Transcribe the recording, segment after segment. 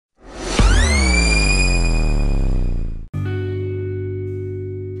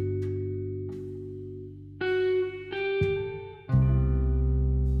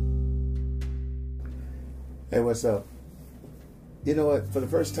myself, you know what? For the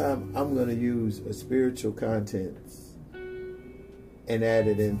first time, I'm going to use a spiritual content and add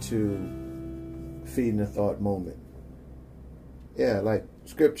it into feeding a thought moment. Yeah, like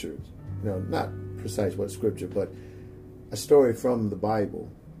scriptures. Not precise what scripture, but a story from the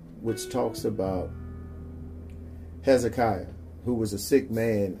Bible, which talks about Hezekiah, who was a sick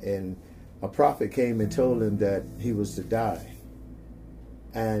man, and a prophet came and told him that he was to die.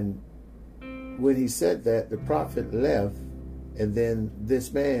 And when he said that, the prophet left, and then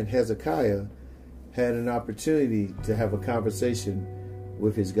this man, Hezekiah, had an opportunity to have a conversation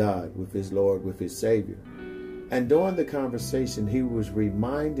with his God, with his Lord, with his Savior. And during the conversation, he was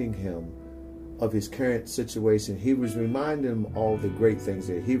reminding him of his current situation. He was reminding him all the great things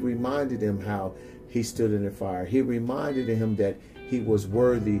there. He reminded him how he stood in the fire. He reminded him that he was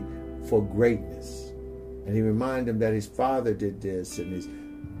worthy for greatness. And he reminded him that his father did this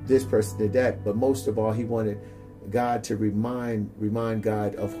and this person did that. But most of all, he wanted God to remind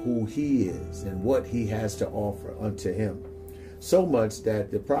God of who he is and what he has to offer unto him. So much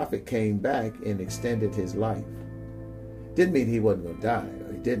that the prophet came back and extended his life. Didn't mean he wasn't going to die,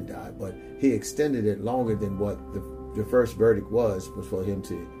 or he didn't die, but he extended it longer than what the first verdict was for him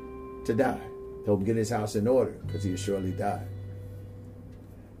to die. Told him to get his house in order because he would surely die.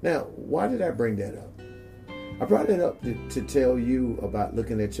 Now, why did I bring that up? I brought it up to tell you about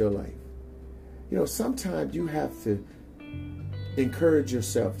looking at your life. Sometimes you have to encourage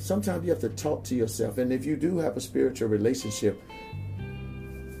yourself. Sometimes you have to talk to yourself. And if you do have a spiritual relationship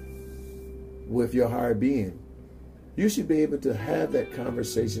with your higher being, you should be able to have that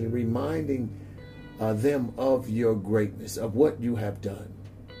conversation, reminding them of your greatness, of what you have done.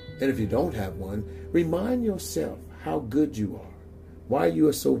 And if you don't have one, remind yourself how good you are, why you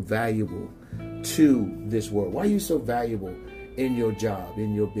are so valuable to this world, why are you so valuable in your job,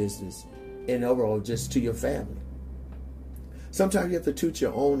 in your business, and overall just to your family. Sometimes you have to toot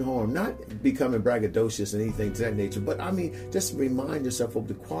your own horn, not becoming braggadocious and anything to that nature, but just remind yourself of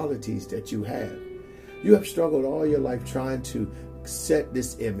the qualities that you have. You have struggled all your life trying to set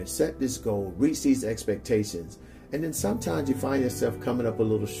this image, set this goal, reach these expectations. And then sometimes you find yourself coming up a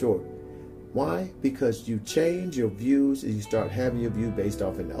little short. Why? Because you change your views and you start having your view based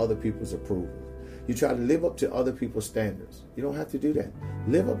off of other people's approval. You try to live up to other people's standards. You don't have to do that.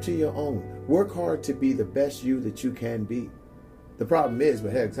 Live up to your own. Work hard to be the best you that you can be. The problem is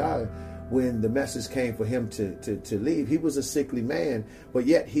with Hezekiah, when the message came for him to leave, he was a sickly man, but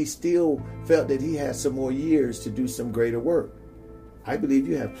yet he still felt that he had some more years to do some greater work. I believe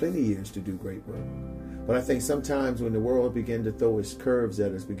you have plenty of years to do great work. But I think sometimes when the world begins to throw its curves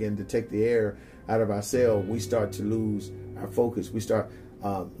at us, begin to take the air out of our sail, we start to lose our focus. We start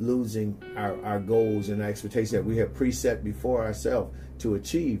losing our goals and our expectations that we have preset before ourselves to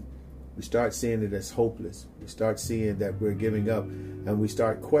achieve. We start seeing it as hopeless. We start seeing that we're giving up, and we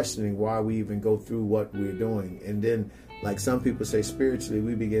start questioning why we even go through what we're doing. And then, like some people say, spiritually,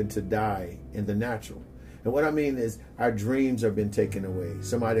 we begin to die in the natural. And what I mean is our dreams have been taken away.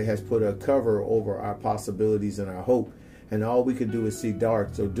 Somebody has put a cover over our possibilities and our hope, and all we can do is see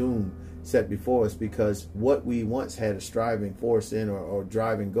dark, so doom set before us, because what we once had a striving force in or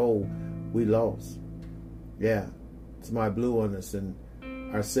driving goal, we lost. Yeah, somebody blew on us and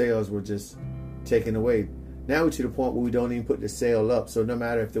our sails were just taken away. Now we're to the point where we don't even put the sail up. So no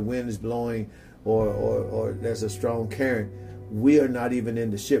matter if the wind is blowing or there's a strong current, we are not even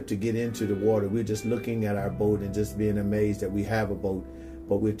in the ship to get into the water. We're just looking at our boat and just being amazed that we have a boat.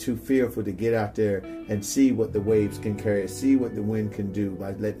 But we're too fearful to get out there and see what the waves can carry, see what the wind can do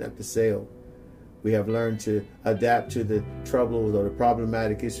by letting up the sail. We have learned to adapt to the troubles or the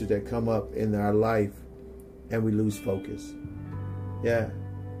problematic issues that come up in our life, and we lose focus. Yeah.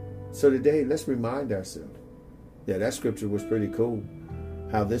 So today, let's remind ourselves. Yeah, that scripture was pretty cool.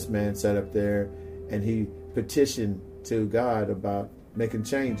 How this man sat up there and he petitioned to God about making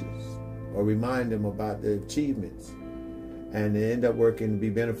changes or remind him about the achievements. And it ended up working to be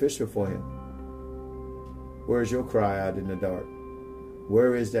beneficial for him. Where's your cry out in the dark?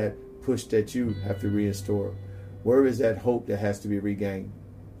 Where is that push that you have to restore? Where is that hope that has to be regained?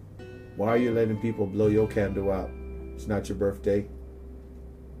 Why are you letting people blow your candle out? It's not your birthday.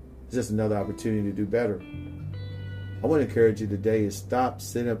 It's just another opportunity to do better. I want to encourage you today is stop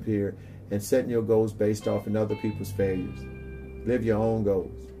sitting up here and setting your goals based off in other people's failures. Live your own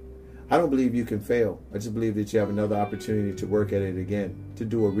goals. I don't believe you can fail. I just believe that you have another opportunity to work at it again, to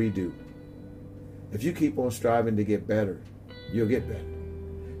do a redo. If you keep on striving to get better, you'll get better.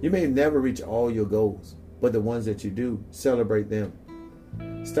 You may never reach all your goals, but the ones that you do, celebrate them.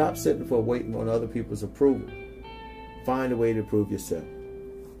 Stop sitting for waiting on other people's approval. Find a way to prove yourself.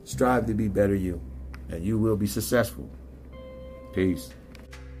 Strive to be better you. and you will be successful. Peace.